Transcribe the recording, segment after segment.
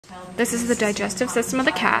This is the digestive system of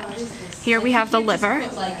the cat. Here we have the liver.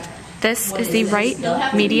 This is the right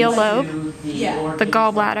medial lobe, the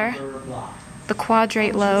gallbladder, the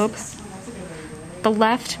quadrate lobe, the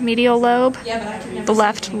left medial lobe, the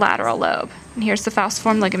left lateral lobe. And here's the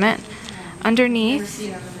falciform ligament.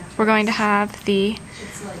 Underneath, we're going to have the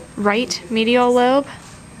right medial lobe,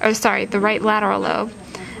 the right lateral lobe,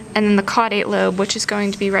 and then the caudate lobe, which is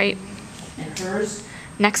going to be right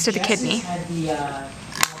next to the kidney.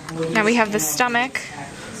 Now we have the stomach.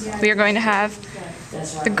 We are going to have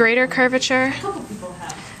the greater curvature,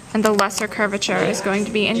 and the lesser curvature is going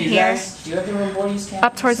to be in here.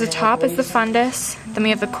 Up towards the top is the fundus, then we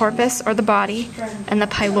have the corpus or the body, and the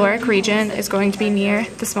pyloric region is going to be near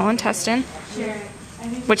the small intestine,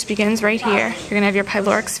 which begins right here. You're going to have your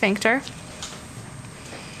pyloric sphincter.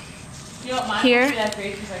 Here,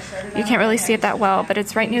 you can't really see it that well, but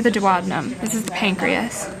it's right near the duodenum. This is the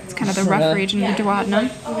pancreas. It's kind of the rough region of the duodenum.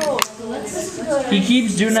 He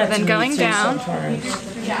keeps doing that. So then going down.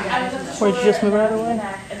 Wait, you just move it out of the way?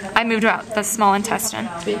 I moved out the small intestine.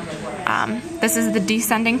 This is the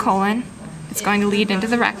descending colon. It's going to lead into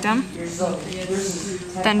the rectum.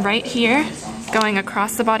 Then right here, going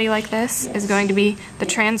across the body like this, is going to be the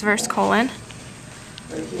transverse colon.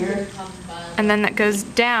 And then that goes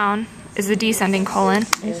down is the descending colon.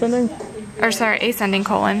 Ascending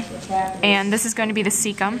colon. And this is going to be the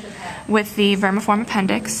cecum with the vermiform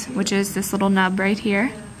appendix, which is this little nub right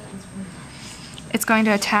here. It's going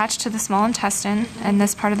to attach to the small intestine, and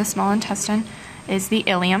this part of the small intestine is the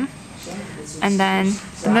ileum. And then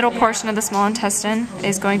the middle portion of the small intestine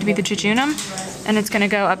is going to be the jejunum, and it's going to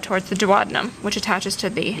go up towards the duodenum, which attaches to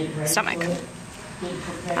the stomach.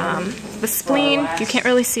 The spleen, you can't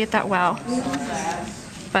really see it that well,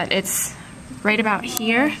 but it's right about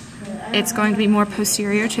here. It's going to be more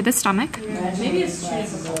posterior to the stomach.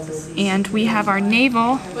 And we have our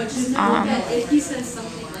navel.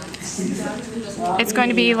 It's going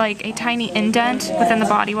to be like a tiny indent within the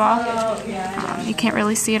body wall. You can't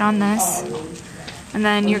really see it on this. And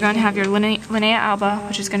then you're going to have your linea alba,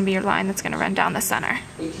 which is going to be your line that's going to run down the center.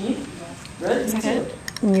 Is that it?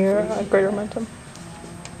 Your greater omentum.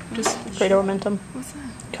 Just greater omentum. What's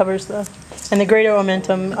that? Covers the, and the greater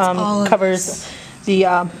omentum covers the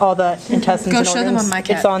all the intestines and organs. Go show them on my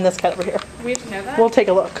cat. It's on this cat over here. We have to know that? We'll take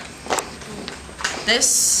a look.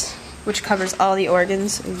 This, which covers all the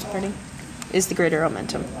organs, is the greater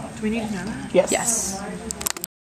omentum. Do we need to know that? Yes. Yes.